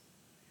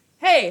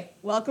Hey,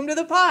 welcome to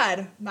the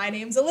pod. My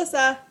name's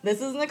Alyssa.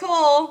 This is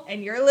Nicole.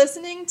 And you're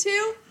listening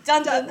to...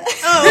 Dun dun. Oh.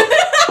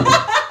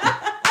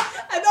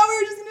 I thought we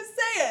were just going to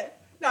say it.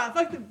 Nah,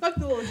 fuck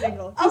the little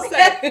jingle. Just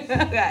say it.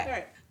 Okay. All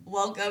right.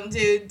 Welcome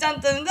to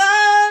Dun Dun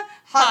Dun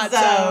Hot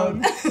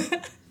Zone.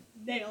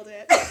 Nailed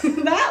it.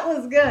 That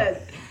was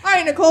good. All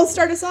right, Nicole,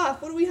 start us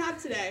off. What do we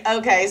have today?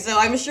 Okay, so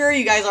I'm sure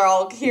you guys are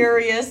all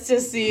curious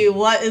to see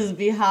what is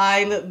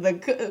behind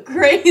the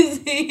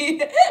crazy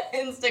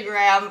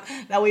Instagram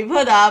that we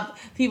put up.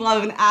 People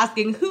have been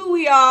asking who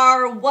we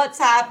are, what's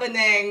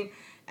happening.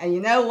 And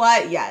you know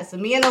what? Yes,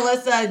 me and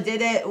Alyssa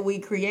did it. We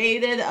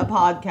created a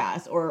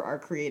podcast, or are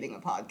creating a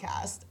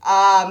podcast.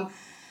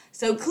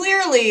 So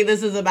clearly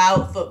this is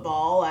about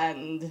football,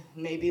 and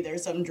maybe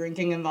there's some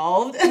drinking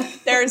involved.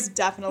 There's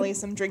definitely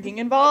some drinking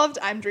involved.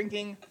 I'm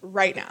drinking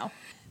right now.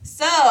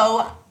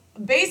 So,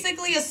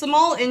 basically a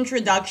small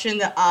introduction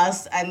to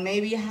us and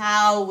maybe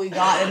how we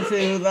got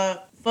into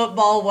the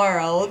football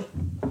world.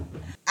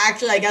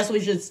 Actually, I guess we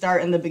should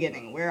start in the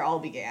beginning, where it all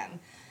began.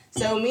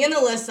 So, me and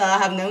Alyssa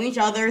have known each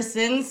other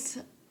since...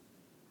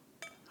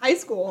 high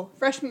school.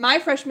 My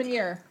freshman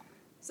year.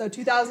 So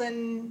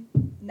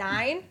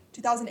 2009?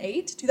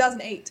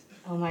 2008?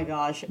 Oh my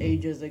gosh,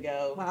 ages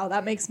ago. Wow,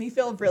 that makes me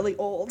feel really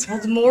old.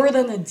 That's more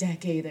than a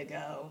decade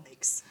ago.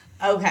 Thanks.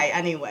 Okay,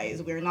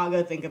 anyways, we're not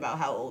going to think about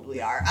how old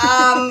we are.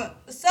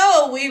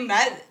 So we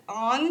met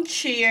on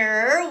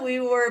cheer. We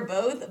were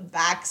both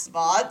back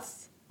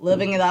spots,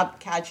 living it up,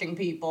 catching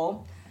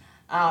people,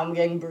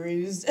 getting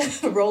bruised,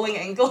 rolling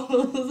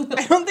ankles.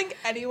 I don't think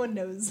anyone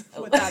knows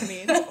what that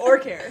means or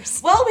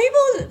cares. Well,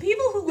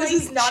 people who This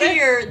is like not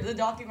cheer, the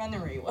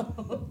documentary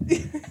will.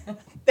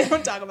 They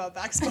don't talk about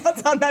back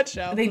spots on that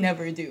show. They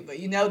never do, but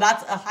you know,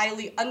 that's a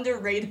highly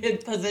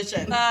underrated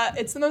position.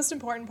 It's the most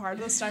important part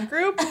of the stunt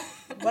group.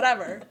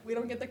 Whatever. We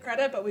don't get the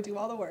credit, but we do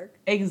all the work.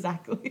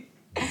 Exactly.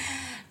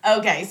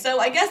 Okay, so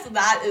I guess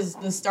that is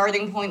the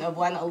starting point of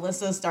when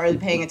Alyssa started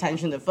paying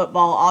attention to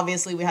football.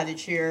 Obviously, we had to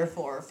cheer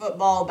for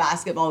football,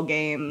 basketball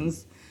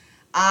games.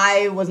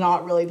 I was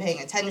not really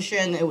paying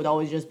attention. It would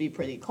always just be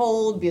pretty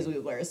cold because we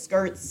would wear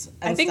skirts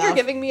and I think stuff. you're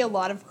giving me a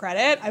lot of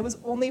credit. I was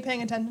only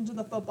paying attention to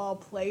the football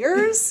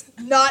players,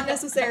 not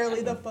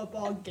necessarily the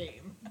football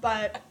game.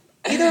 But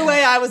either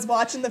way, I was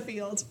watching the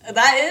field.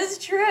 That is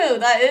true.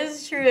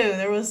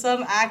 There was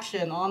some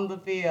action on the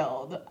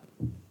field.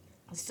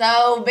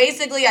 So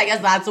basically, I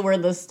guess that's where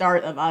the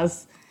start of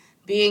us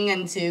being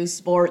into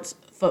sports,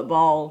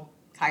 football,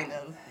 kind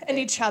of. And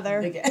each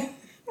other. began.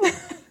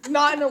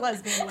 Not in a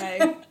lesbian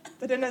way,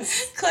 but in a...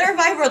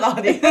 Clarify for the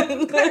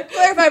audience.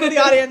 Clarify for the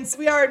audience,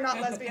 we are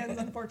not lesbians,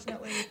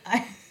 unfortunately.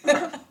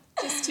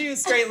 Just two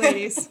straight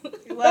ladies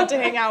who love to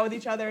hang out with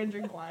each other and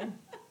drink wine.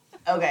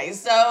 Okay,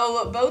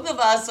 so both of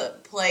us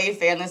play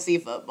fantasy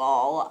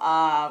football.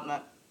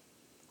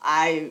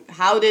 I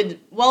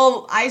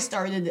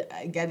started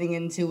getting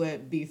into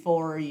it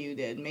before you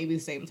did, maybe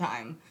the same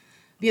time.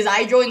 Because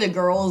I joined the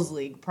girls'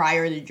 league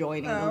prior to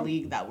joining the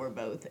league that we're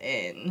both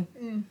in.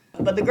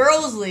 But the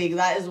girls' league,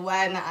 that is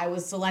when I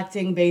was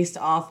selecting based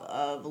off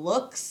of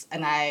looks,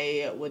 and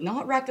I would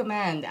not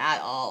recommend at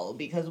all,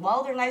 because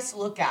while they're nice to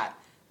look at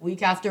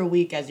week after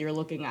week as you're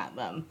looking at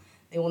them,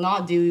 they will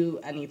not do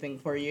anything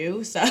for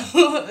you. So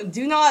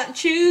do not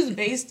choose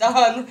based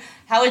on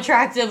how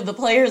attractive the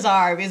players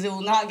are, because it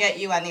will not get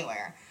you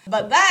anywhere.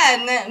 But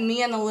then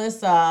me and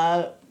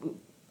Alyssa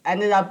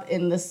ended up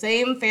in the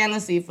same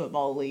fantasy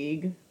football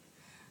league.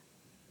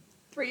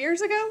 3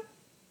 years ago?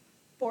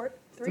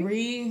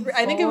 Three,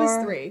 I think it was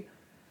 4. 3.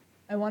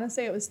 I want to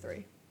say it was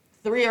 3.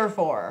 3 or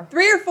 4.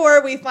 3 or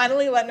 4, we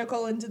finally let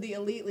Nicole into the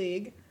Elite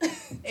League,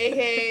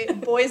 aka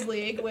Boys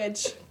League,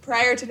 which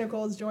prior to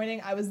Nicole's joining,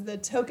 I was the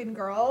token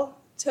girl,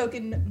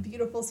 token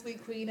beautiful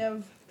sweet queen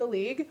of the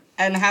league.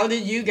 And how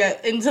did you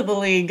get into the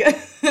league?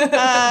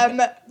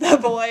 The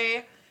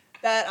boy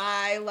that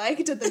I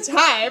liked at the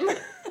time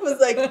was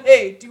like,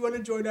 hey, do you want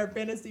to join our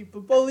fantasy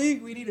football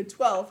league? We need a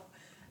 12th.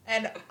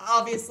 And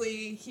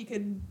obviously he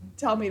could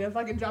tell me to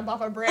fucking jump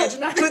off a bridge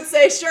and I would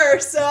say sure.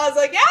 So I was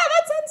like, yeah,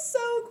 that sounds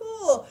so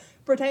cool.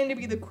 Pretending to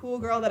be the cool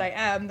girl that I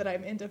am, that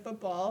I'm into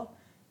football.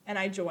 And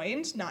I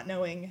joined, not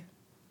knowing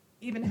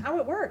even how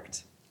it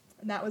worked.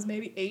 And that was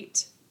maybe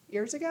 8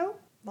 years ago.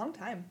 Long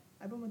time.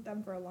 I've been with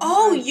them for a long time.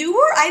 Oh, you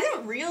were? I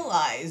didn't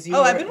realize.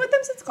 I've been with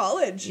them since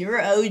college. You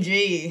were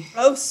OG.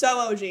 Oh, so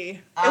OG.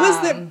 It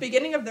was the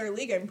beginning of their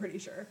league, I'm pretty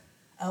sure.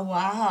 Oh,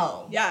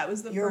 wow. Yeah, it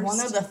was the You're first.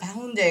 one of the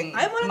founding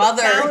I'm one of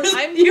mothers. the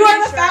I'm You are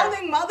pretty the sure.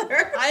 founding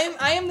mother.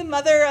 I am the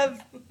mother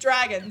of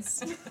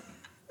dragons.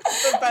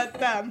 But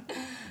them.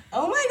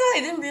 Oh my god,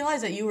 I didn't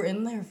realize that you were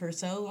in there for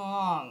so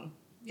long.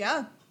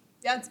 Yeah.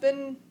 Yeah, it's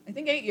been, I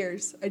think, 8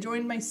 years. I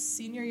joined my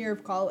senior year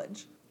of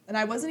college. And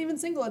I wasn't even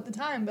single at the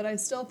time, but I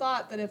still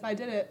thought that if I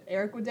did it,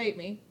 Eric would date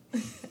me.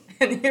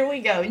 And here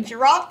we go.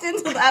 Dropped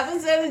into the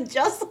episode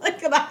just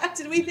like that.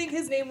 Did we think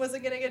his name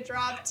wasn't going to get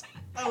dropped?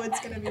 Oh, it's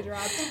going to be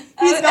dropped.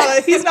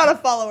 He's not a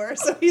follower,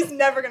 so he's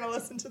never going to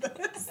listen to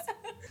this.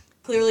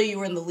 Clearly you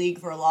were in the league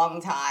for a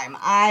long time.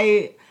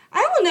 I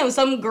I don't know,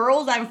 some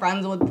girls I'm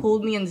friends with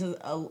pulled me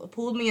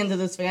into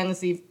this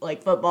fantasy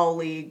like football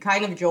league.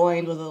 Kind of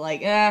joined, was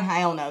like,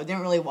 I don't know,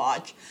 didn't really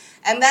watch.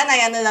 And then I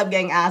ended up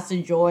getting asked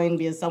to join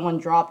because someone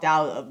dropped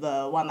out of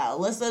the one that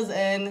Alyssa's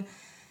in.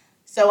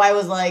 So I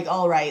was like,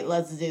 all right,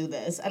 let's do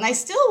this. And I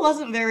still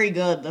wasn't very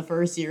good the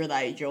first year that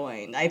I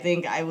joined. I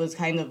think I was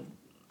kind of,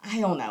 I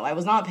don't know, I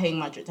was not paying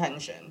much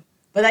attention.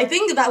 But I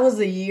think that was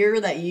the year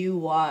that you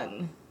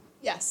won.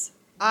 Yes.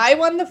 I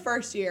won the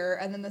first year,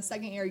 and then the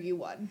second year you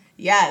won.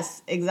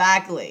 Yes,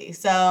 exactly.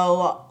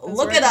 So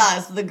look at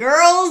us, the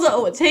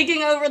girls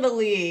taking over the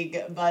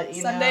league. But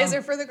you Sundays know,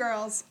 are for the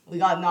girls. we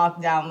got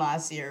knocked down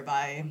last year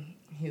by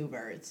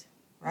Hubert,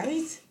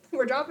 right?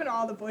 We're dropping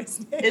all the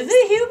boys' names. Is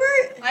it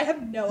Hubert? I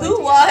have no idea.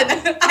 Who won?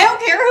 I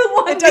don't care who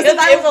won because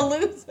I was a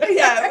loser.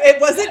 Yeah, it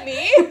wasn't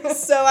me,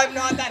 so I'm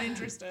not that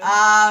interested. But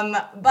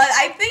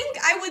I think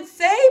I would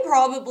say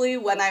probably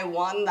when I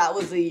won, that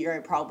was the year I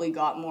probably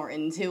got more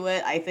into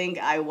it. I think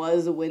I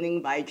was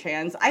winning by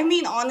chance. I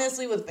mean,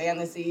 honestly, with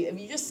fantasy, if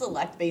you just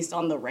select based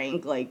on the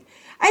rank, like,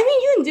 I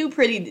mean, you can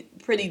do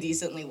pretty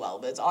decently well,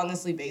 but it's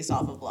honestly based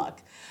off of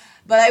luck.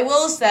 But I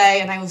will say,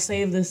 and I will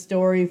save this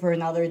story for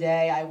another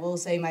day, I will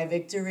say my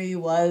victory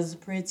was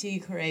pretty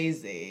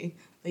crazy.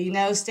 But, you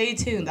know, stay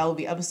tuned. That will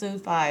be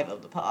episode 5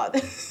 of the pod.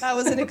 That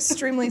was an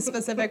extremely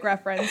specific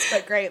reference,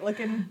 but great.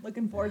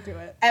 Looking forward to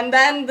it. And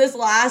then this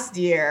last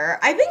year,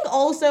 I think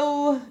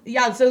also,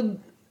 yeah, so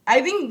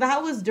I think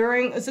that was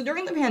during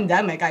the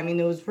pandemic. I mean,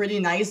 it was pretty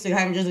nice to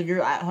kind of just, if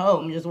you're at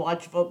home, just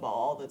watch football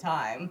all the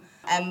time.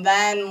 And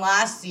then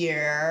last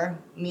year,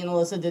 me and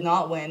Alyssa did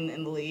not win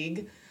in the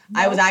league.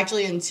 I was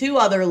actually in 2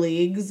 other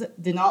leagues,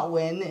 did not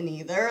win in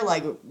either,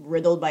 like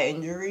riddled by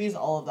injuries,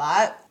 all of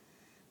that.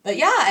 But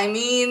yeah, I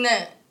mean,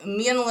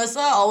 me and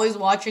Alyssa always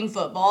watching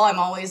football. I'm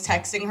always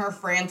texting her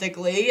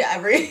frantically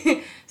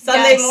every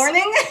Sunday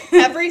morning.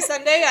 Every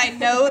Sunday, I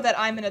know that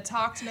I'm going to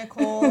talk to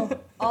Nicole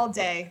all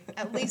day.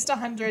 At least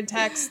 100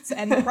 texts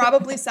and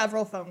probably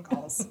several phone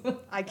calls.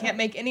 I can't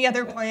make any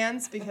other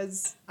plans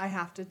because I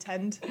have to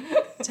tend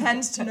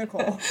to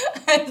Nicole.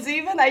 And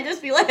even I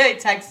just feel like I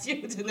text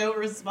you to no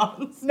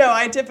response. No,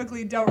 I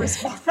typically don't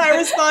respond. I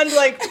respond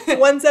like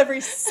once every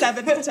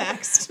 7th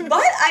text. But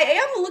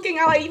I am looking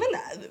out.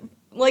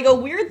 Like, a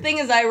weird thing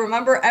is I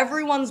remember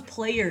everyone's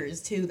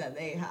players, too, that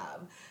they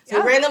have.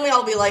 So randomly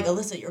I'll be like,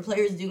 Alyssa, your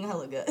player's doing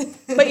hella good.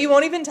 But you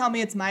won't even tell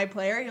me it's my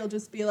player. You'll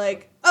just be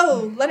like,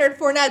 oh, Leonard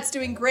Fournette's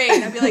doing great.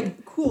 And I'll be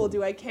like, cool,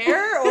 do I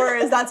care? Or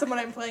is that someone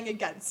I'm playing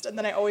against? And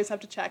then I always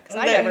have to check because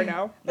I never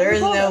know. There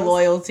is no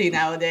loyalty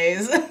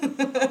nowadays.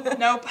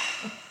 Nope.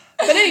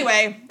 But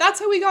anyway, that's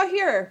how we got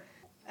here.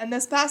 And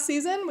this past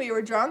season, we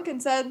were drunk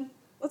and said,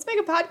 let's make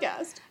a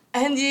podcast.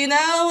 And you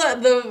know,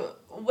 the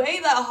way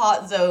that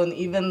Hot Zone,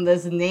 even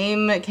this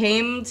name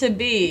came to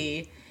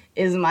be,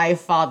 is my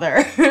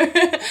father.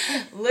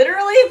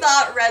 Literally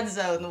thought Red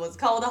Zone was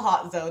called a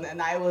Hot Zone,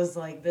 and I was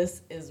like,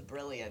 this is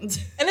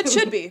brilliant. And it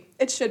should be.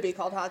 It should be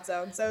called Hot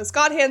Zone. So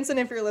Scott Hansen,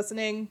 if you're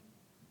listening,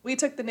 we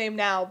took the name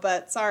now,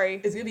 but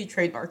sorry. It's going to be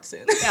trademarked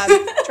soon. Yeah,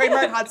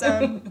 trademark Hot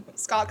Zone.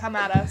 Scott, come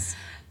at us.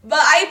 But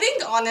I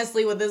think,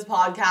 honestly, with this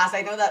podcast,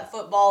 I know that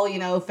football, you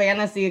know,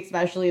 fantasy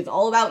especially, it's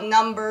all about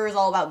numbers,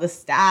 all about the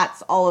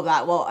stats, all of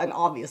that. Well, and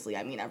obviously,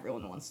 I mean,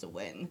 everyone wants to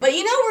win. But,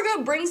 you know, we're going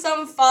to bring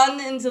some fun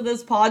into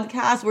this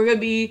podcast. We're going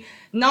to be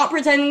not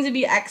pretending to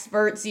be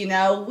experts, you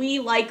know. We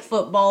like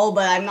football,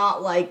 but I'm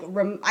not, like,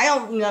 I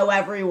don't know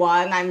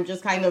everyone. I'm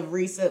just kind of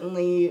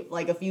recently,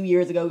 like, a few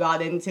years ago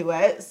got into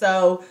it.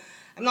 So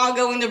I'm not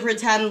going to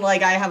pretend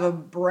like I have a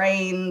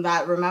brain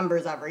that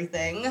remembers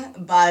everything,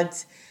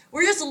 but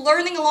we're just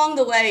learning along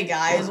the way,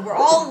 guys. We're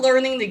all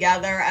learning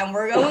together, and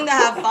we're going to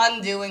have fun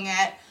doing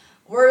it.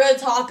 We're going to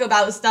talk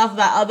about stuff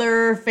that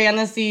other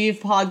fantasy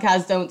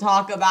podcasts don't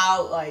talk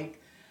about, like,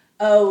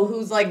 oh,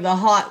 who's, like, the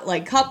hot,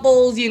 like,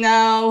 couples, you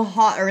know,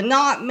 hot or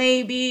not,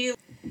 maybe.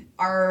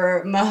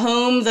 Are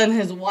Mahomes and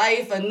his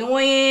wife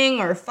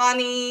annoying or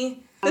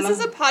funny? This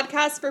is a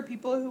podcast for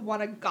people who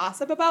want to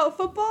gossip about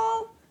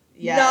football,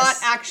 yes, not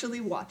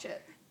actually watch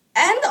it.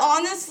 And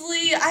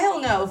honestly, I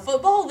don't know,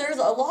 football, there's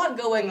a lot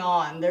going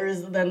on.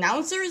 The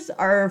announcers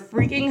are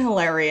freaking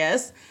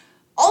hilarious.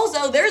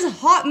 Also, there's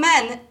hot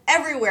men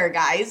everywhere,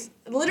 guys.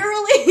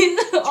 Literally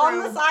on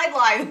the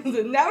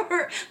sidelines.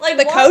 Never, like,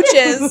 the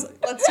coaches.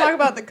 Let's talk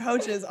about the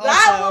coaches also.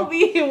 That will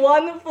be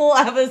one full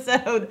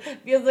episode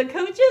because the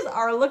coaches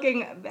are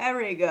looking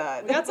very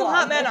good. We got some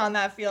hot men on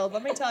that field,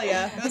 let me tell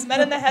you. Those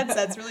men in the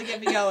headsets really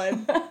get me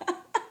going.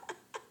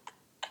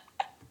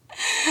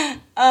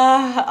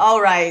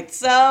 All right.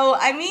 So,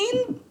 I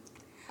mean,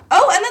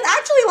 oh, and then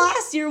actually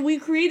last year we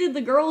created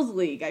the girls'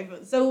 league.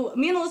 So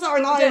me and Alyssa are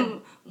not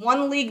in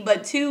one league,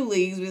 but 2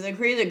 leagues because I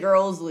created a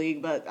girls'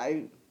 league, but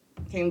I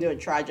came to a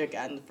tragic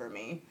end for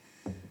me.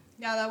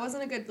 Yeah, that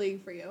wasn't a good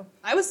league for you.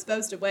 I was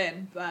supposed to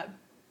win, but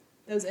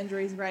those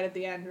injuries right at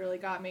the end really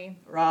got me.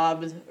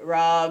 Robbed.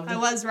 I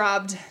was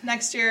robbed.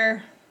 Next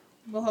year,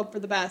 we'll hope for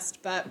the best,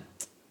 but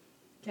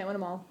can't win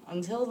them all.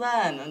 Until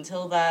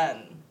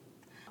then.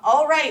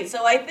 All right,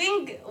 so I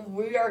think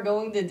we are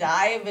going to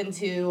dive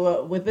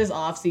into, with this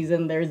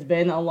offseason, there's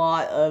been a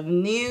lot of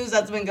news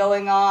that's been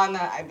going on.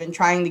 I've been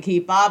trying to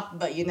keep up,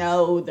 but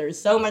there's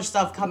so much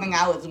stuff coming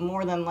out. It's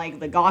more than like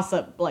the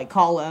gossip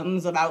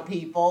columns about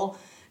people.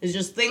 It's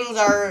just things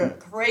are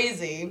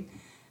crazy.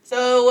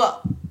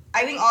 So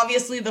I think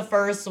obviously the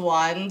first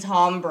one,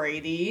 Tom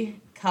Brady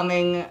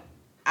coming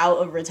out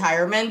of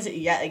retirement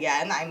yet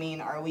again. I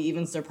mean, are we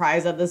even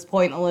surprised at this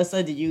point,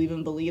 Alyssa? Did you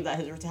even believe that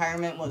his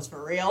retirement was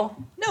for real?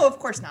 No, of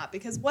course not,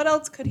 because what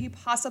else could he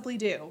possibly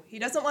do? He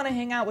doesn't want to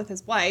hang out with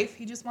his wife.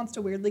 He just wants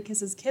to weirdly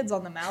kiss his kids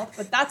on the mouth,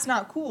 but that's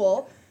not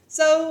cool.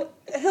 So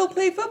he'll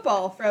play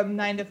football from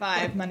 9 to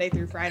 5, Monday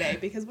through Friday,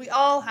 because we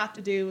all have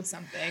to do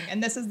something,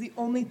 and this is the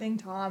only thing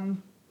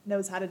Tom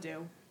knows how to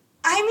do.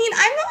 I mean,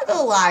 I'm not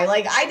gonna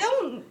lie.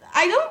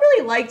 I don't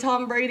really like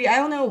Tom Brady. I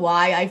don't know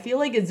why. I feel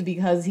like it's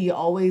because he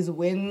always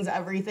wins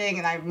everything,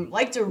 and I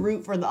like to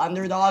root for the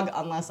underdog.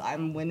 Unless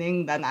I'm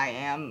winning, then I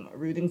am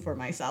rooting for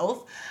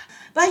myself.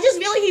 But I just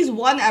feel like he's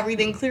won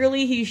everything.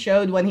 Clearly, he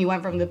showed when he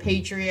went from the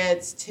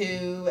Patriots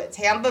to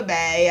Tampa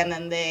Bay, and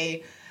then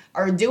they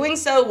are doing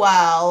so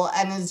well,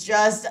 and it's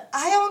just,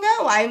 I don't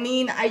know. I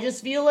mean, I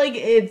just feel like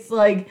it's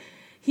like,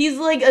 he's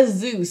like a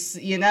Zeus,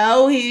 He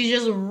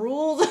just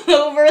rules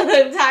over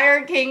the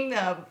entire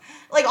kingdom.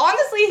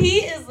 Honestly, he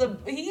is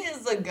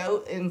the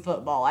GOAT in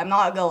football. I'm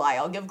not gonna lie.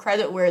 I'll give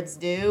credit where it's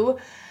due.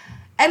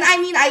 And I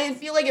mean, I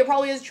feel like it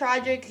probably is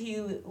tragic. He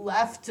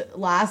left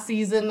last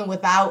season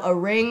without a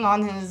ring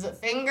on his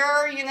finger,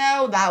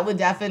 That would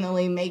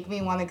definitely make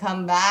me want to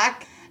come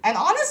back. And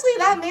honestly,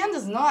 that man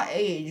does not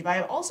age. But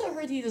I've also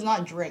heard he does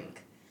not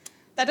drink.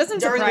 That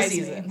doesn't surprise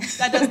me.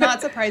 That does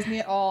not surprise me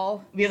at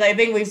all. Because I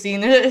think we've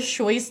seen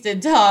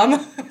wasted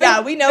Tom.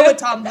 Yeah, we know what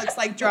Tom looks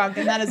like drunk,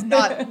 and that is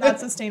not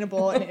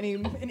sustainable in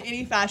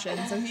any fashion.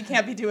 So he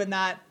can't be doing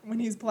that when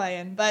he's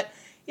playing. But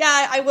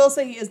yeah, I will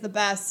say he is the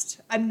best.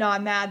 I'm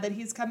not mad that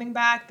he's coming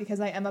back because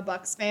I am a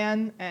Bucs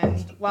fan,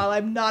 and while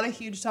I'm not a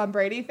huge Tom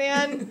Brady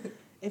fan,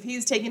 if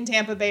he's taking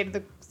Tampa Bay to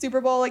the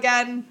Super Bowl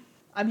again,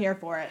 I'm here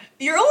for it.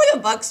 You're only a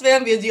Bucs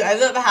fan because you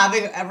end up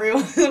having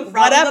everyone from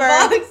Whatever.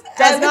 the Bucs.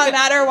 Does not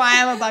matter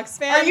why I'm a Bucs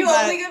fan. Are you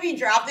only going to be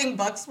drafting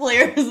Bucs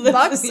players this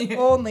Bucs year?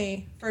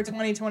 only for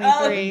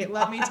 2023,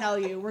 let me tell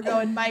you. We're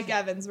going Mike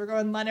Evans. We're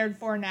going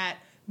Leonard Fournette.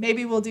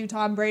 Maybe we'll do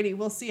Tom Brady.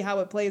 We'll see how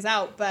it plays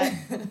out, but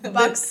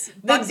Bucs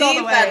all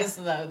the way.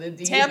 The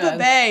defense. Tampa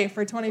Bay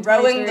for 2023.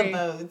 Rowing the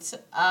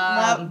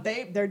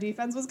boat. Their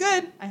defense was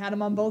good. I had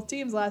them on both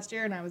teams last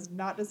year, and I was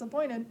not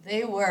disappointed.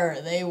 They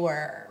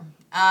were.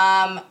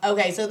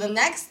 Okay, so the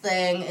next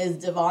thing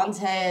is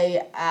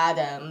Davante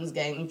Adams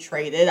getting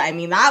traded. I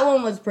mean, that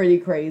one was pretty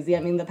crazy. I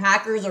mean, the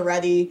Packers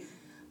already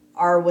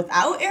are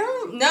without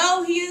Aaron.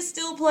 No, he is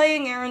still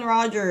playing Aaron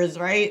Rodgers,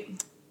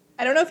 right?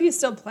 I don't know if he's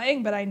still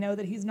playing, but I know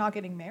that he's not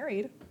getting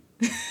married.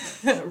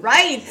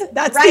 Right.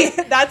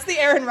 That's the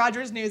Aaron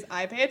Rodgers news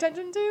I pay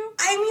attention to.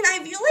 I mean,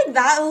 I feel like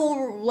that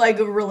whole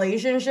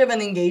relationship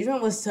and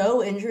engagement was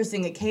so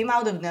interesting. It came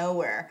out of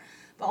nowhere.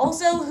 But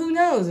also, who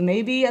knows?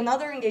 Maybe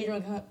another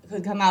engagement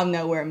could come out of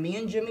nowhere. Me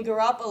and Jimmy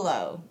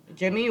Garoppolo.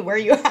 Jimmy, where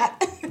you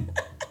at?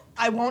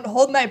 I won't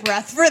hold my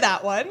breath for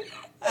that one.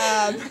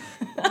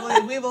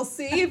 We will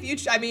see if you.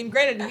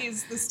 Granted,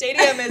 the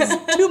stadium is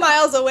 2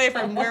 miles away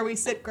from where we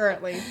sit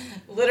currently.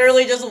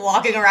 Literally just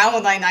walking around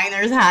with my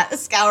Niners hat,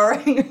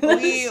 scouring.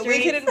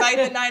 We could invite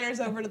the Niners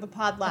over to the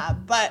Pod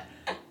Lab, but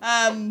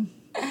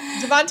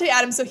Davante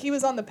Adams. So he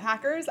was on the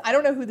Packers. I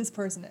don't know who this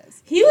person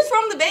is. He was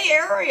from the Bay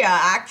Area,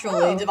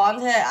 actually. Oh.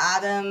 Davante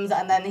Adams,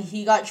 and then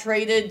he got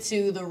traded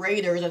to the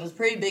Raiders, and it's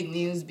pretty big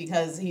news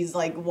because he's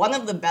one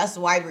of the best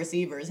wide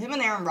receivers. Him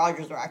and Aaron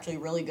Rodgers were actually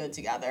really good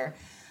together.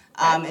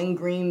 In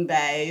Green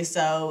Bay,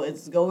 so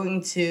it's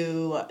going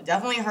to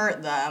definitely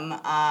hurt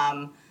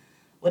them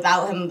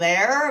without him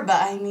there,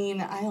 but I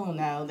mean, I don't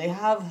know, they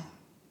have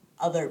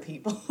other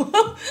people.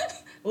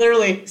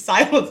 Literally,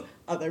 silence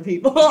other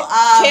people.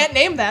 Can't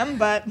name them,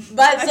 but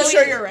I'm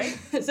sure you're right.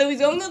 So he's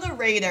going to the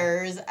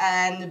Raiders,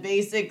 and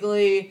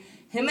basically,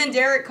 him and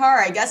Derek Carr,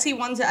 I guess he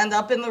wanted to end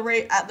up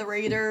at the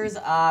Raiders,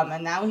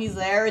 and now he's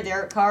there.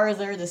 Derek Carr is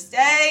there to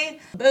stay.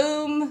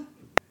 Boom.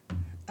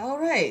 All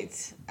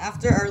right.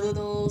 After our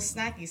little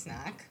snacky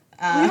snack.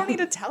 We don't need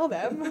to tell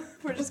them.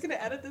 We're just going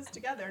to edit this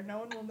together. No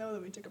one will know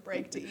that we took a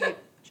break to eat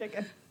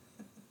chicken.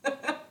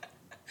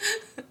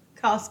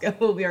 Costco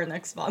will be our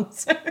next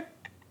sponsor.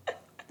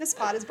 This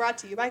spot is brought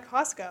to you by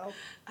Costco.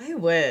 I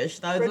wish.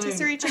 That was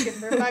rotisserie chicken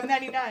for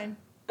 $5.99.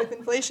 With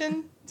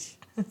inflation, it's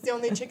the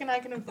only chicken I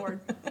can afford.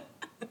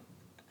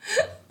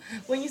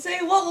 When you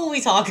say, what will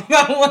we talk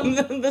about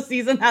when the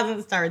season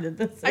hasn't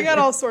started? I got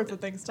all sorts of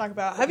things to talk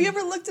about. Have you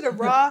ever looked at a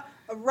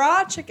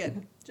raw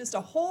chicken? Just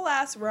a whole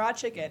ass raw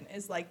chicken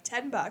is like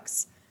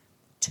 $10.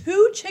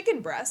 2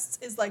 chicken breasts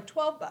is like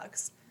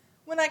 $12.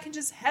 When I can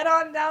just head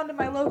on down to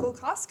my local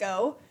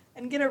Costco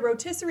and get a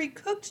rotisserie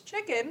cooked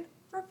chicken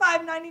for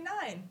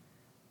 $5.99.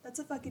 That's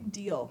a fucking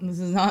deal. This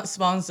is not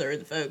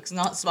sponsored, folks.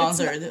 Not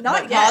sponsored.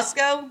 Not yet.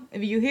 Costco,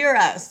 if you hear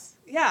us.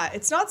 Yeah,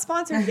 it's not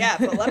sponsored yet,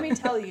 but let me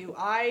tell you,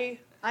 I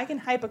I can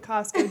hype a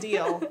Costco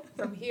deal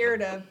from here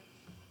to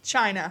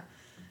China.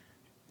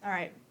 All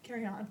right,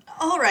 carry on.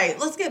 All right,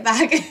 let's get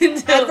back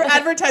into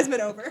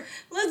Advertisement over.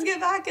 Let's get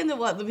back into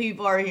what the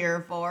people are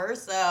here for.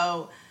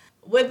 So,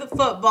 with the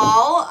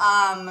football,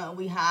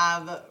 we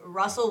have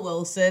Russell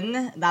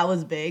Wilson. That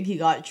was big. He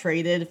got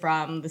traded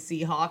from the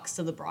Seahawks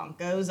to the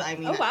Broncos. I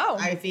mean, oh, wow.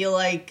 I feel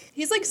like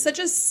he's like such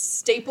a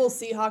staple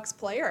Seahawks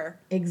player.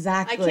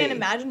 Exactly. I can't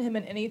imagine him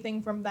in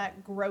anything from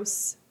that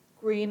gross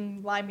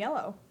green lime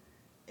yellow.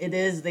 It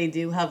is. They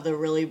do have the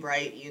really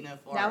bright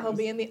uniforms. Now he'll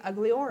be in the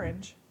ugly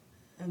orange.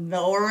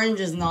 The orange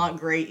is not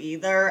great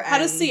either. How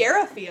does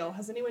Sierra feel?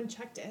 Has anyone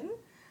checked in?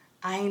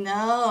 I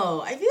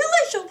know. I feel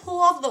like she'll pull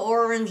off the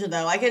orange,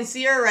 though. I can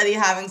see her already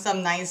having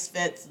some nice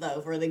fits,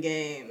 though, for the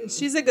game.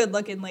 She's a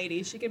good-looking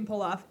lady. She can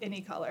pull off any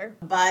color.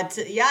 But,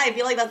 yeah, I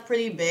feel like that's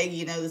pretty big.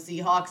 You know, the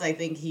Seahawks, I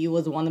think he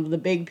was one of the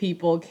big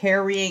people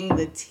carrying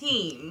the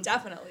team.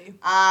 Definitely.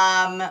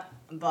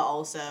 But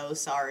also,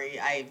 sorry,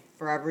 I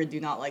forever do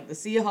not like the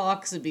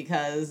Seahawks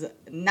because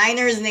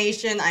Niners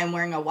Nation, I'm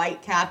wearing a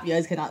white cap. You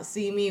guys cannot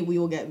see me. We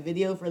will get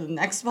video for the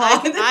next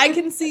pod. I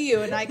can see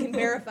you, and I can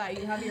verify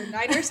you have your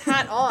Niners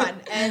hat on.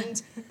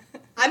 And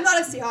I'm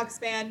not a Seahawks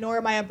fan, nor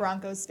am I a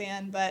Broncos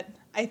fan, but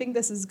I think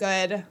this is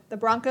good. The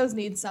Broncos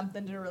need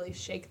something to really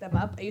shake them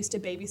up. I used to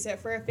babysit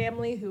for a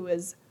family who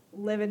was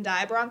live and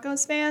die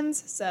Broncos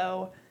fans,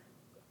 so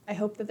I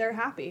hope that they're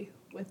happy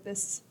with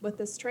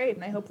this trade,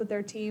 and I hope that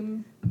their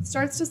team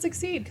starts to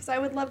succeed because I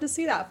would love to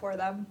see that for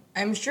them.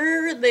 I'm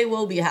sure they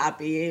will be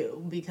happy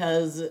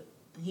because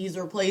he's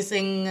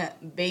replacing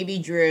Baby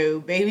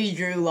Drew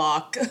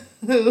Lock.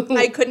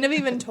 I couldn't have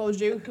even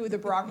told you who the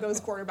Broncos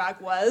quarterback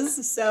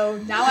was, so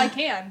now I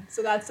can.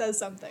 So that says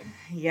something.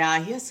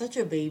 Yeah, he has such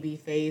a baby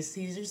face.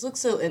 He just looks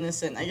so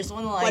innocent. I just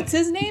want to What's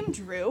his name?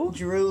 Drew?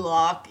 Drew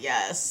Lock,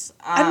 yes.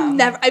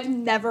 I've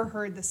never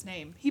heard this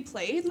name. He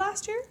played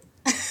last year?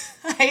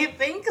 I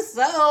think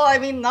so. I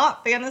mean,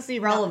 not fantasy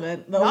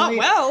relevant. The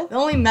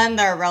only men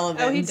that are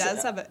relevant. Oh, he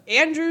does have it.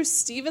 Andrew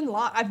Stephen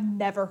Locke. I've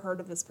never heard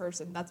of this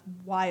person. That's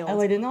wild.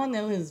 Oh, I did not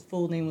know his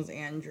full name was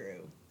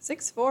Andrew.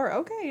 6'4".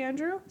 Okay,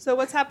 Andrew. So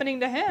what's happening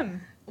to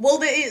him? Well,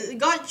 they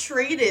got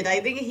traded. I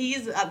think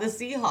he's at the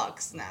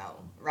Seahawks now,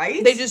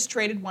 right? They just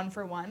traded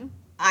 1-for-1?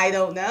 I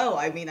don't know.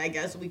 I mean, I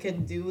guess we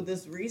could do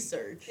this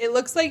research. It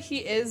looks like he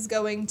is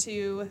going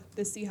to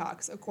the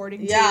Seahawks,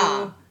 according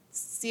to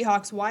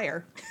Seahawks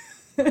Wire.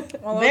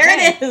 Well, there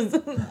it is.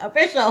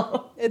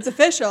 Official. It's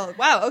official.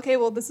 Wow. Okay.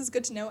 Well, this is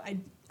good to know.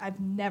 I've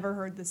never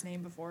heard this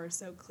name before,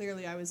 so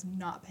clearly I was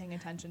not paying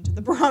attention to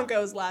the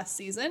Broncos last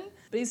season.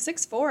 But he's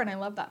 6'4", and I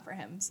love that for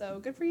him. So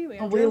good for you,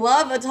 Andrew. We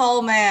love a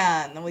tall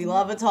man. We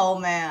love a tall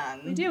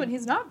man. We do, and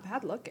he's not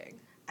bad looking.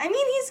 I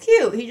mean, he's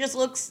cute. He just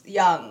looks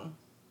young.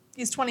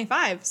 He's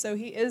 25, so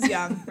he is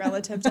young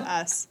relative to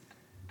us.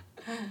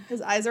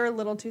 His eyes are a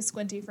little too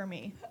squinty for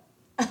me.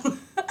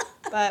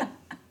 But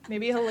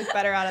maybe he'll look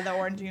better out of the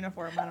orange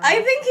uniform.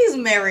 I think he's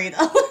married.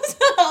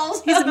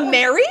 He's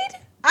married?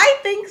 I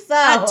think so.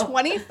 At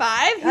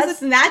 25? He's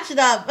snatched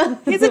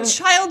up. He's a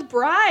child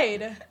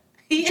bride.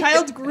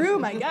 Child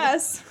groom, I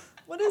guess.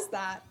 What is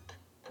that?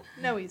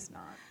 No, he's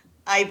not.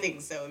 I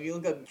think so. If you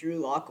look up Drew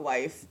Lock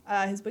wife.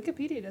 His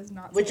Wikipedia does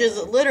not say Which is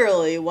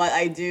literally what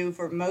I do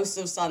for most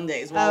of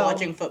Sundays while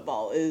watching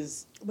football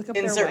is look up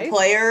insert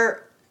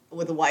player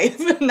with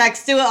wife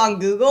next to it on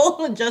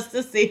Google just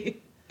to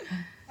see.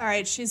 All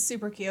right, she's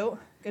super cute.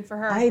 Good for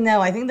her. I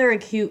know. I think they're a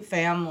cute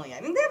family. I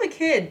think they have a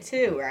kid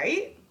too,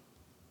 right?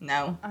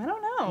 No. I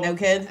don't know. No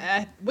kid?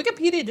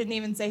 Wikipedia didn't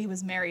even say he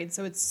was married,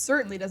 so it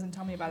certainly doesn't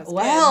tell me about his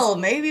Well,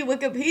 kids. Maybe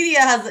Wikipedia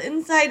has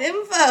inside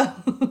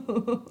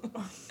info.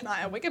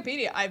 Not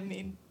Wikipedia. I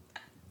mean,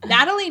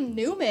 Natalie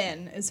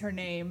Newman is her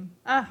name.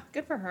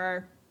 Good for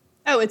her.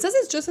 Oh, it says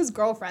it's just his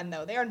girlfriend,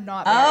 though. They are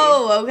not married.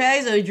 Oh,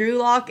 okay. So Drew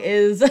Lock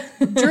is...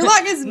 Drew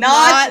Lock is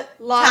not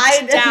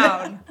locked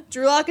down.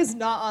 Drew Lock is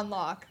not on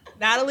lock.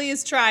 Natalie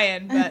is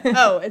trying, but...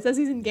 Oh, it says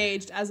he's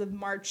engaged as of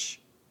March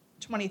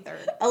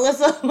 23rd.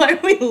 Alyssa, why are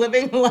we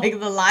living like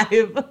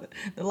the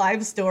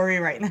live story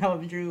right now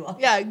of Drew Lock?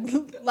 Yeah,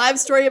 live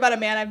story about a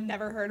man I've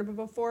never heard of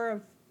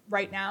before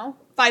right now.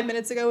 5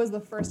 minutes ago was the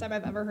first time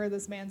I've ever heard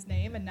this man's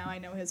name, and now I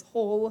know his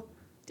whole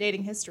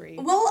dating history.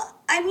 Well,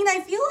 I mean,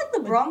 I feel like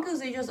the Broncos,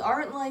 they just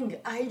aren't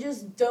like, I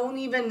just don't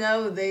even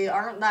know. They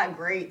aren't that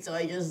great, so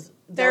I just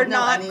don't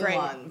know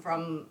anyone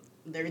from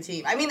their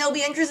team. I mean, it'll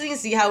be interesting to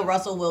see how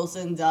Russell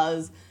Wilson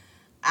does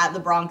at the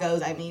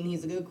Broncos. I mean,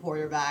 he's a good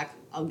quarterback.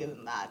 I'll give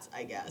him that,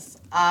 I guess.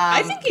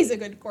 I think he's a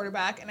good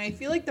quarterback, and I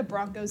feel like the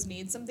Broncos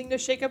need something to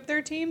shake up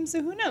their team,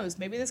 so who knows?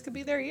 Maybe this could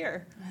be their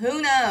year.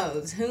 Who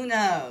knows? Who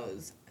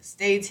knows?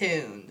 Stay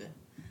tuned.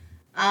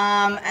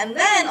 And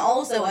then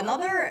also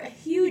another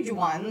huge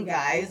one,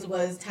 guys,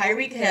 was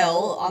Tyreek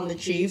Hill on the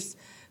Chiefs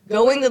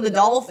going to the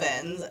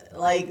Dolphins.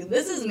 Like,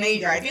 this is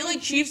major. I feel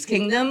like Chiefs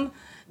Kingdom,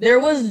 there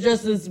was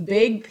just this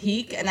big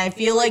peak, and I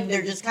feel like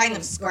they're just kind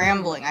of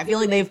scrambling. I feel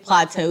like they've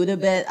plateaued a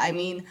bit. I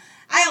mean,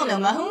 I don't know.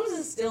 Mahomes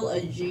is still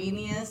a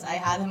genius. I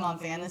had him on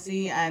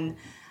fantasy, and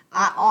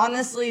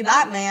Honestly,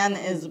 that man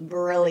is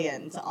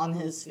brilliant on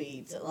his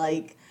feet.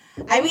 Like,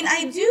 I mean,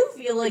 I do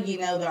feel like,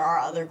 there are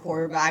other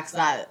quarterbacks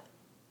that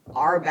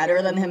are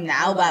better than him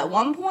now, but at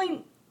one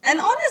point, and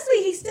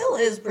honestly, he still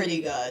is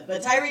pretty good.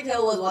 But Tyreek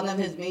Hill was one of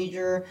his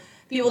major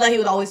people that he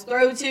would always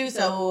throw to,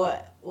 so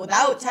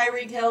without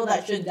Tyreek Hill,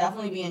 that should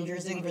definitely be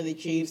interesting for the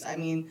Chiefs. I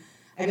mean,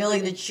 I feel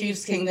like the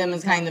Chiefs' kingdom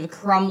is kind of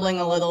crumbling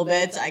a little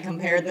bit. I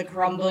compared the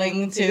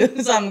crumbling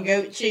to some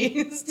goat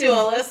cheese to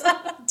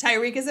Alyssa.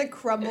 Tyreek is a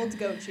crumbled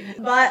goat cheese.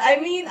 But, I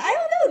mean, I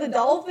don't know. The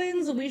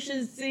Dolphins, we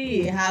should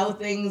see how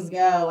things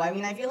go. I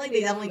mean, I feel like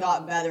they definitely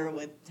got better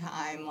with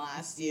time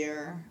last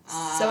year.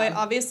 So I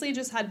obviously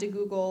just had to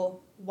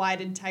Google, why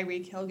did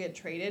Tyreek Hill get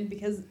traded?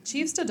 Because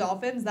Chiefs to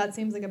Dolphins, that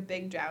seems like a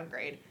big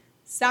downgrade.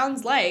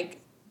 Sounds like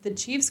the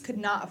Chiefs could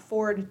not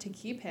afford to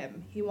keep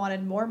him. He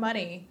wanted more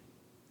money,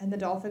 and the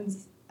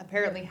Dolphins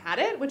apparently had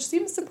it, which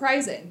seems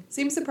surprising.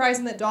 Seems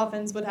surprising that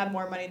Dolphins would have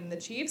more money than the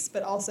Chiefs,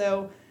 but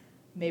also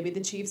maybe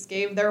the Chiefs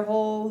gave their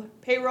whole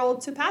payroll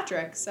to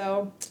Patrick,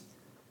 so...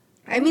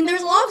 I mean,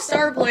 there's a lot of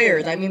star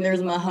players. I mean,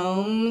 there's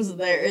Mahomes,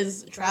 there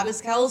is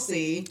Travis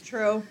Kelce.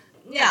 True.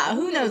 Yeah,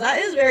 who knows? That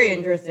is very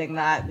interesting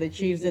that the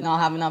Chiefs did not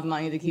have enough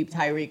money to keep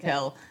Tyreek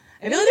Hill.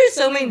 I feel like there's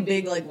so many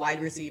big,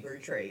 wide receiver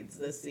trades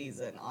this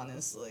season,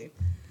 honestly,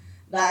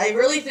 that I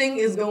really think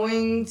is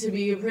going to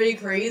be pretty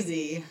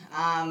crazy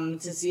to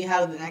see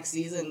how the next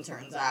season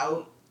turns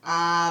out.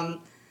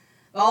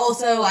 But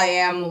also, I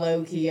am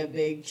low-key a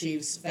big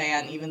Chiefs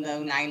fan, even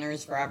though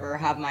Niners forever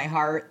have my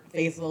heart.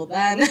 Faithful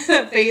then,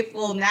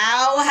 faithful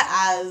now,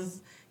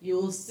 as you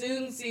will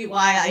soon see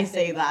why I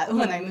say that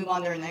when I move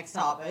on to our next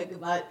topic.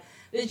 But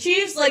the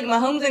Chiefs,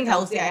 Mahomes and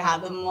Kelce, I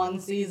had them one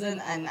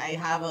season, and I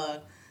have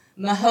a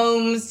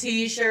Mahomes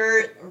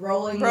t-shirt,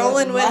 rolling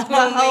with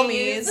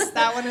Mahomies.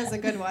 That one is a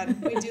good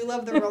one. We do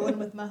love the rolling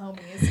with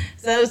Mahomies.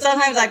 So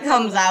sometimes that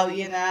comes out,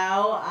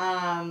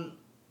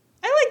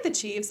 I like the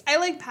Chiefs. I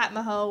like Pat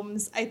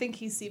Mahomes. I think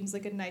he seems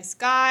like a nice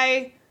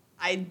guy.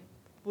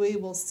 We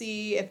will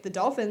see if the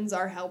Dolphins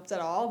are helped at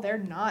all. They're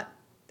not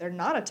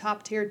a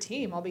top tier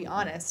team, I'll be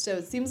honest. So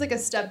it seems like a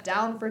step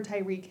down for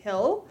Tyreek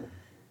Hill.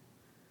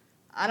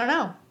 I don't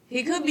know.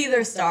 He could be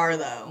their star,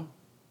 though.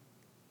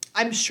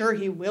 I'm sure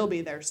he will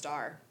be their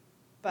star,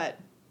 but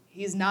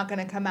he's not going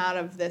to come out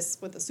of this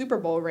with a Super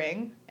Bowl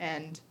ring,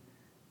 and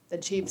the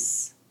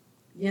Chiefs...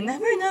 You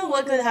never know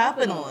what could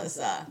happen,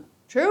 Alyssa.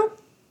 True.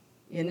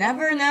 You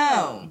never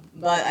know.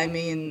 But, I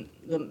mean,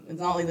 it's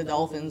not like the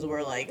Dolphins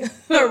were,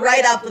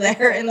 right up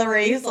there in the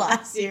race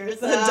last year.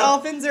 So. The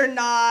Dolphins are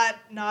not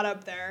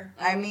up there.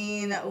 I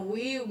mean,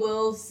 we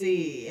will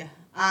see.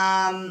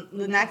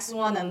 The next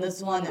one and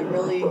this one, it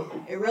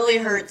really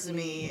hurts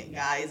me,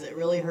 guys. It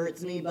really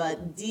hurts me.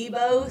 But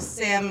Deebo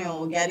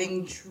Samuel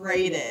getting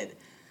traded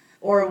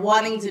or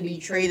wanting to be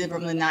traded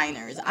from the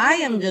Niners. I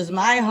am just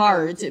my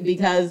heart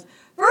because,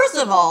 first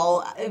of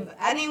all, if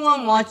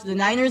anyone watched the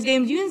Niners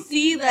games, you can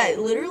see that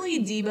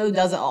literally Deebo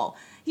does it all.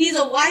 He's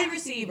a wide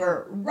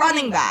receiver,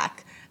 running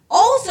back,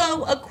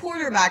 also a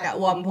quarterback at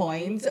one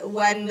point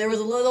when there was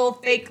a little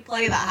fake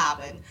play that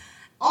happened.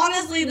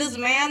 Honestly, this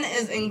man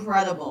is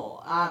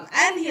incredible,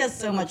 and he has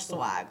so much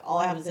swag. All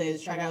I have to say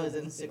is check out his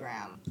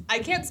Instagram. I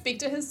can't speak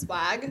to his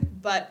swag,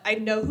 but I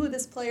know who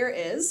this player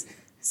is,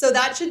 so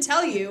that should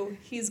tell you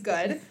he's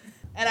good.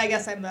 And I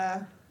guess I'm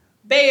a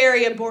Bay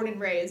Area born and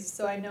raised,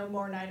 so I know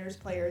more Niners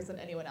players than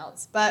anyone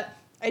else. But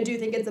I do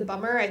think it's a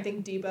bummer. I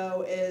think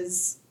Deebo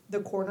is the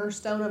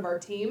cornerstone of our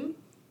team.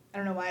 I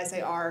don't know why I say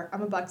our.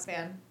 I'm a Bucs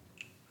fan.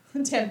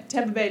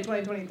 Tampa Bay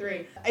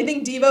 2023. I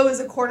think Deebo is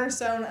a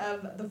cornerstone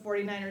of the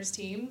 49ers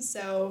team,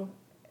 so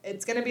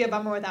it's going to be a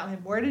bummer without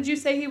him. Where did you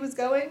say he was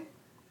going?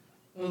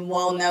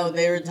 Well, no,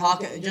 they were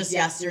talking just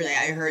yesterday.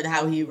 I heard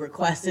how he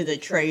requested a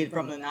trade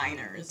from the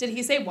Niners. Did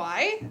he say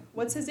why?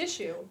 What's his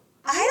issue?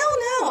 I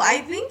don't know. I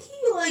think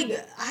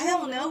I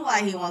don't know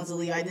why he wants to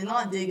leave. I did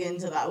not dig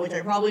into that, which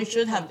I probably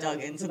should have dug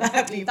into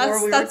that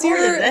before we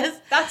recorded this.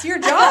 That's your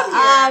job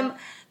here.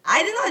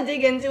 I did not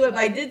dig into it, but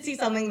I did see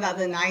something that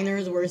the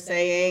Niners were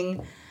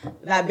saying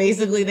that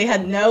basically they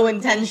had no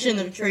intention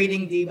of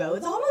trading Deebo.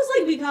 It's almost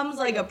becomes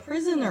like a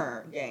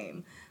prisoner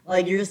game.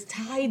 You're just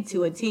tied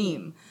to a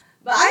team.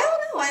 But I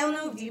don't know. I don't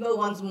know if Deebo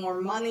wants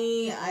more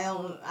money. I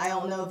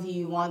don't know if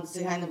he wants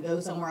to kind of go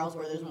somewhere else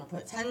where there's more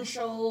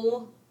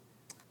potential.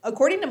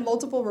 According to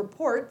multiple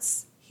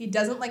reports, he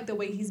doesn't like the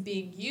way he's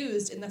being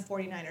used in the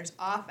 49ers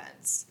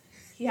offense.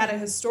 He had a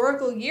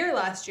historical year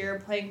last year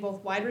playing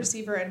both wide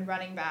receiver and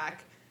running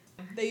back.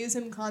 They use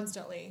him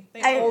constantly.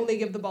 They only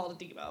give the ball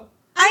to Deebo.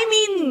 I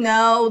mean,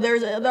 no,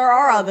 there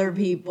are other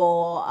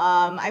people.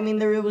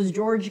 There was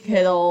George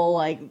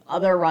Kittle,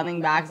 other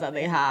running backs that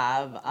they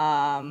have,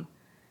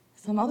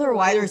 some other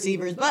wide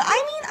receivers. But,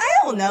 I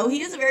don't know.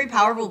 He is a very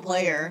powerful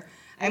player.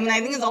 I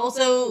think it's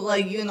also,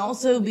 you can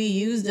also be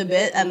used a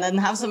bit and then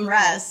have some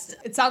rest.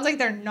 It sounds like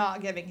they're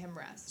not giving him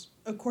rest.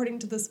 According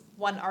to this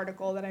one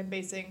article that I'm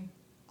basing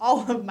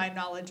all of my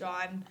knowledge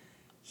on,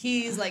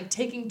 he's,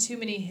 taking too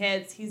many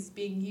hits. He's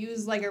being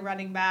used like a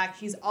running back.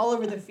 He's all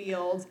over the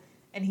field.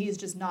 and he's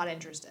just not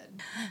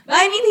interested. But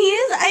I mean, he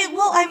is.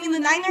 The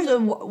Niners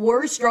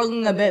were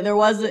struggling a bit. There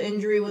was an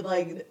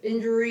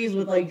injuries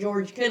with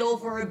George Kittle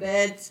for a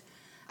bit.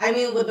 I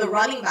mean, with the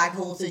running back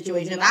whole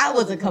situation, that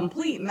was a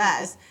complete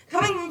mess.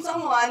 Coming from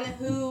someone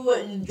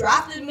who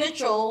drafted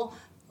Mitchell,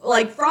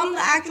 from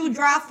the actual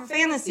draft for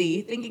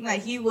fantasy, thinking that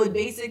he would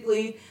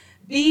basically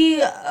be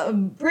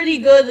a pretty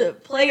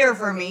good player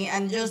for me,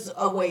 and just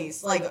a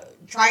waste.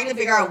 Trying to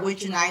figure out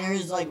which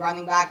Niners,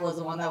 running back was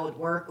the one that would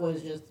work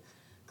was just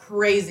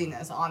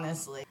craziness,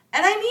 honestly.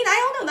 And I mean,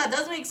 I don't know, that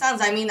does make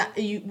sense. I mean,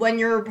 when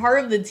you're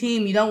part of the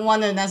team, you don't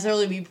want to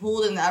necessarily be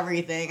pulled into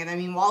everything. And I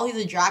mean, while he's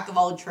a jack of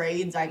all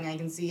trades, I mean, I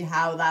can see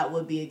how that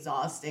would be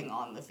exhausting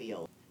on the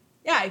field.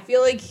 Yeah, I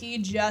feel like he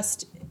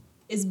just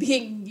is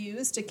being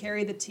used to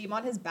carry the team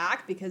on his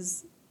back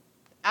because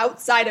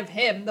outside of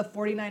him, the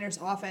 49ers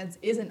offense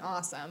isn't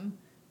awesome.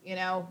 You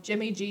know,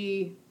 Jimmy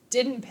G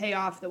didn't pay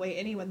off the way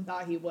anyone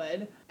thought he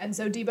would. And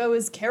so Debo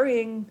is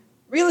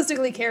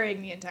realistically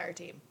carrying the entire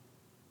team.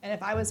 And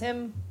if I was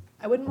him,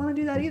 I wouldn't want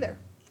to do that either.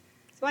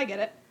 So I get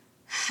it.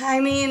 I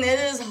mean, it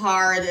is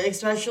hard,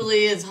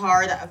 especially it's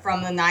hard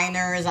from the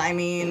Niners. I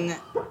mean,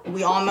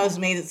 we almost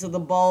made it to the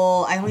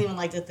bowl. I don't even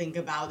like to think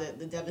about it,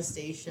 the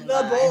devastation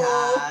I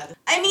had.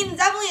 I mean, it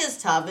definitely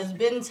is tough. It's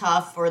been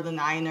tough for the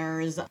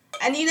Niners.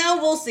 And,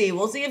 we'll see.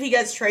 We'll see if he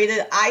gets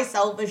traded. I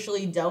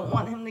selfishly don't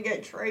want him to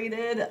get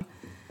traded.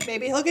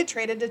 Maybe he'll get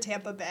traded to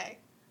Tampa Bay.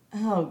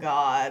 Oh,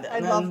 God. I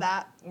love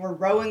that. We're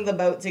rowing the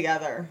boat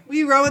together.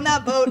 We rowing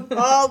that boat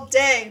all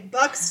day.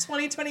 Bucks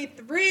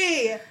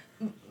 2023.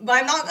 But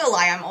I'm not gonna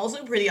lie, I'm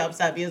also pretty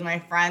upset because my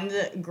friend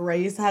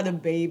Grace had a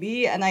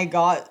baby, and I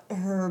got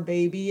her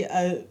baby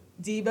a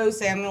Debo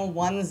Samuel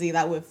onesie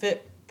that would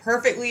fit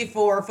perfectly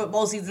for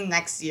football season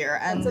next year.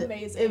 And that's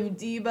amazing. If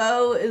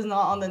Debo is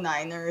not on the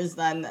Niners,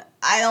 then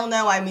I don't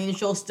know. I mean,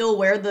 she'll still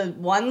wear the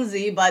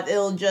onesie, but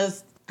it'll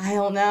just, I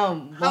don't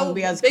know, won't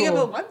be as cool. How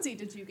big of a onesie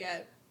did you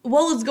get?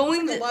 Well, it's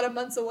going a lot of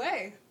months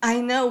away.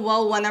 I know.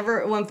 Well,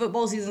 when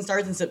football season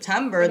starts in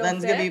September, then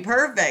it's going to be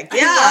perfect.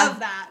 Yeah. I love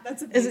that.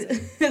 That's amazing.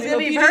 It's going to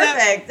be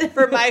perfect.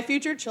 For my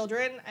future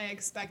children, I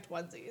expect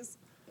onesies.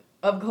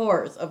 Of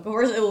course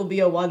it will be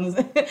a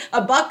onesie.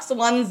 A Bucks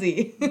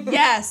onesie.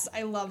 Yes,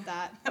 I love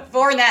that.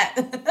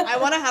 4-net. I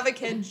want to have a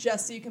kid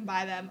just so you can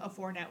buy them a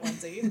 4-net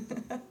onesie.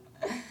 I'm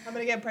going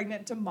to get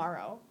pregnant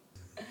tomorrow.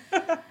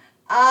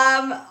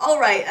 All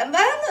right, and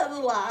then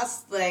the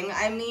last thing,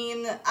 I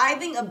mean, I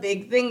think a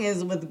big thing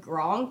is with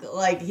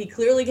Gronk. He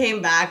clearly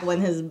came back when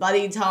his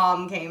buddy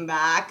Tom came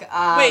back.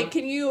 Wait,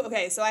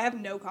 okay, so I have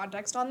no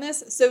context on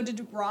this. So did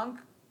Gronk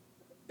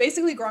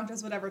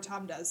does whatever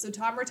Tom does. So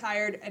Tom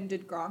retired, and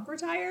did Gronk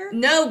retire?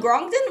 No,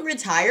 Gronk didn't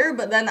retire,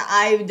 but then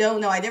I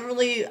don't know. I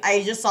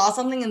just saw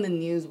something in the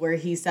news where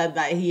he said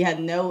that he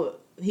didn't know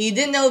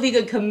if he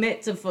could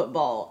commit to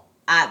football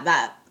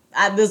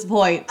at this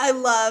point. I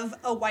love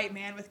a white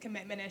man with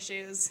commitment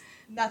issues.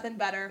 Nothing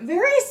better.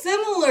 Very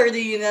similar to,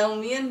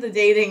 me and the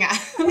dating app.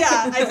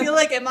 Yeah, I feel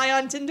like, am I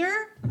on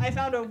Tinder? I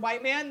found a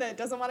white man that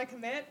doesn't want to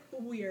commit.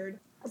 Weird.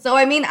 So,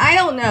 I mean, I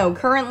don't know.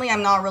 Currently,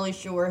 I'm not really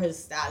sure his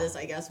status.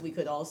 I guess we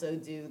could also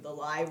do the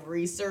live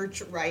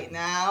research right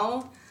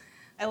now.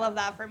 I love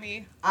that for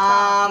me.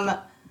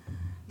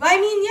 But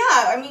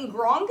I mean,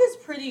 Gronk is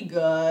pretty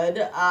good.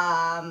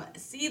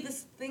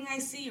 This thing I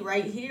see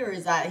right here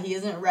is that he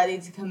isn't ready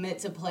to commit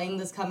to playing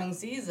this coming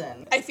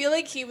season. I feel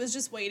like he was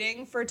just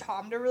waiting for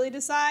Tom to really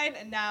decide,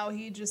 and now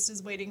he just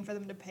is waiting for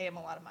them to pay him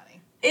a lot of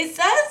money. It says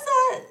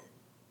that...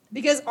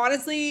 Because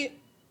honestly...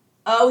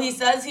 Oh, he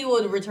says he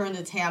would return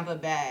to Tampa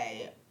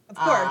Bay. Of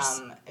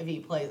course. If he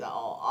plays at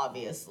all,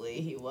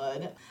 obviously he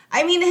would.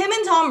 I mean, him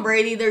and Tom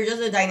Brady, they're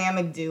just a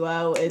dynamic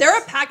duo. They're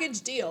a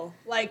package deal.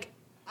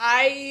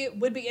 I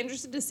would be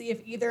interested to see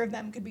if either of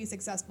them could be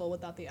successful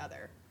without the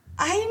other.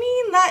 I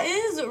mean, that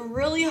is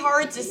really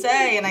hard to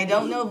say, and I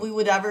don't know if we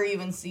would ever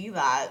even see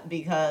that,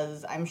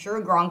 because I'm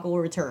sure Gronk will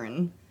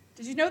return.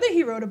 Did you know that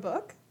he wrote a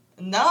book?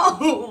 No.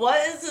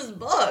 What is his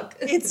book?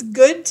 It's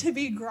Good to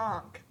Be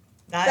Gronk.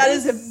 That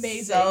is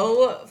amazing.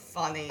 So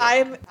funny.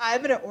 I'm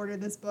going to order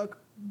this book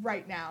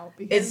right now.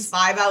 Because it's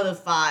 5 out of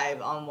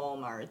 5 on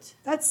Walmart.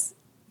 That's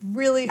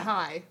really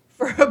high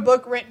for a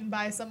book written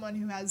by someone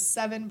who has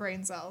 7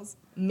 brain cells.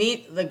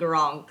 Meet the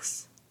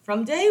Gronks.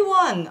 From day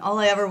one, all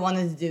I ever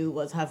wanted to do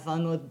was have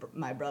fun with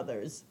my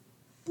brothers.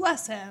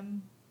 Bless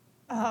him.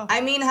 Oh.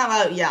 I mean, how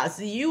about,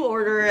 so you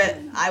order it,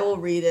 I will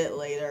read it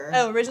later.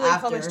 Oh, originally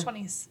published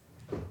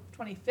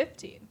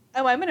 2015.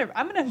 Oh, I'm gonna.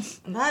 That is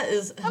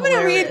hilarious. I'm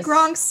gonna read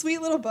Gronk's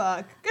sweet little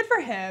book. Good for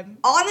him.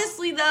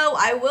 Honestly, though,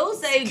 I will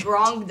say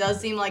Gronk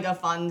does seem like a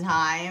fun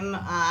time.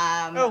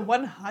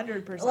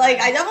 100%.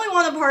 I definitely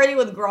want to party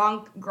with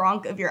Gronk.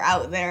 Gronk, if you're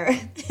out there,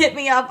 hit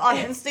me up on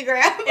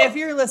Instagram. If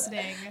you're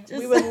listening,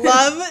 we would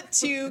love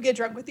to get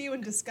drunk with you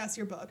and discuss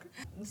your book.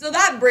 So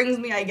that brings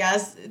me, I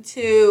guess,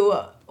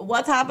 to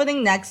what's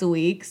happening next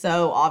week.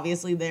 So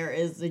obviously there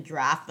is the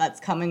draft that's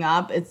coming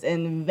up. It's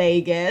in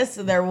Vegas.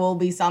 There will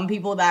be some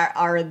people that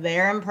are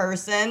there in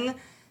person.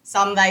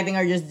 Some that I think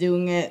are just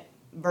doing it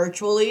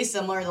virtually,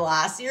 similar to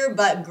last year,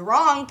 but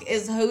Gronk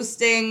is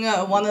hosting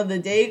one of the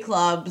day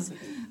clubs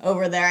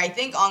over there. I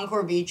think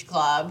Encore Beach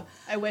Club.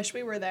 I wish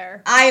we were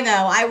there. I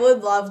know. I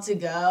would love to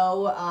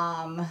go.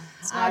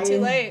 It's not too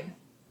late.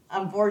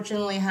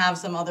 Unfortunately, have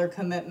some other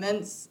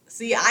commitments.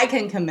 See, I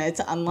can commit,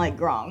 unlike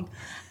Gronk.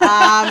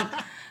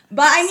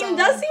 But I mean, it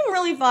does seem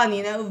really fun,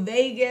 you know,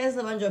 Vegas,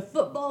 a bunch of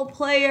football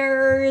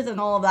players and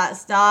all of that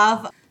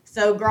stuff.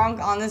 So Gronk,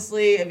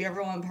 honestly, if you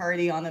ever want to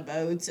party on a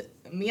boat,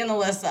 me and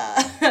Alyssa,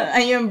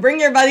 and you can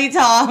bring your buddy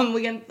Tom,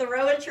 we can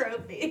throw a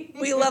trophy.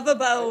 We love a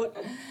boat.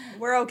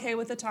 We're okay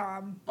with a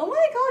Tom. Oh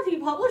my God, he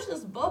published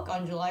this book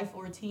on July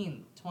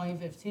 14th,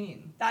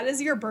 2015. That is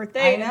your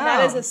birthday. I know.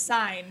 That is a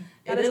sign.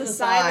 That It is is a a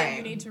sign that sign.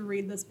 you need to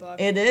read this book.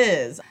 It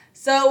is.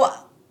 So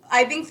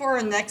I think for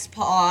our next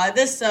pod,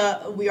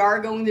 we are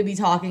going to be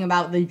talking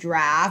about the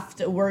draft.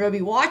 We're going to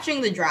be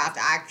watching the draft,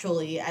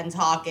 actually, and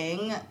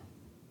talking.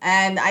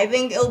 And I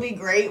think it'll be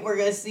great. We're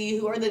going to see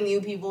who are the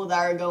new people that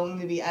are going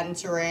to be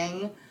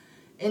entering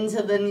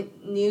into the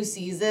new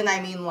season.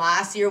 I mean,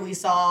 last year we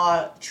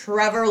saw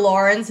Trevor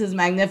Lawrence, his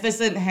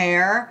magnificent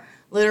hair,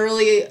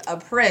 literally a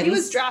prince. He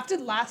was drafted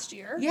last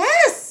year.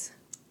 Yes!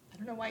 I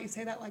don't know why you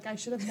say that like I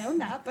should have known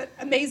that, but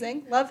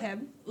amazing. Love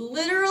him.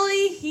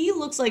 Literally, he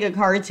looks like a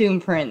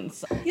cartoon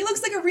prince. He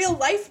looks like a real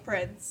life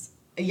prince.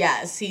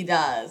 Yes, he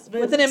does.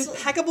 But With an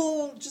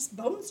impeccable just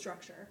bone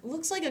structure.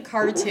 looks like a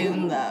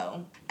cartoon,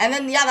 though. And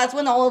then, yeah, that's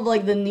when all of,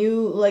 like, the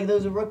new, like,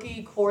 those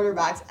rookie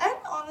quarterbacks, and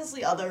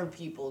honestly other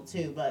people,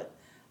 too, but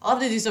I'll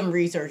have to do some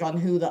research on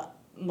who the,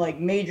 like,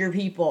 major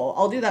people,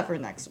 I'll do that for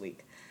next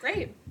week.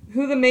 Great.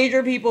 Who the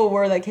major people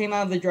were that came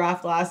out of the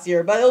draft last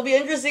year. But it'll be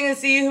interesting to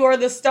see who are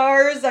the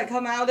stars that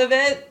come out of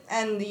it.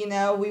 And, you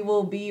know, we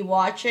will be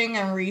watching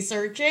and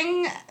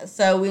researching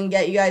so we can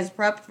get you guys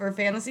prepped for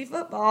fantasy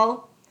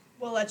football.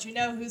 We'll let you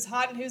know who's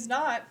hot and who's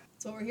not.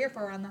 That's what we're here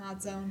for on the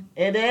Hot Zone.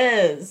 It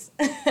is.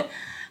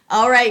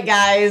 All right,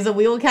 guys.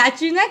 We will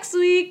catch you next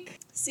week.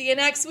 See you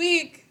next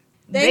week.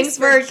 Thanks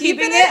for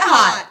keeping it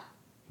hot.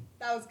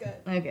 That was good.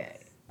 Okay.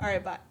 All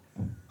right, bye.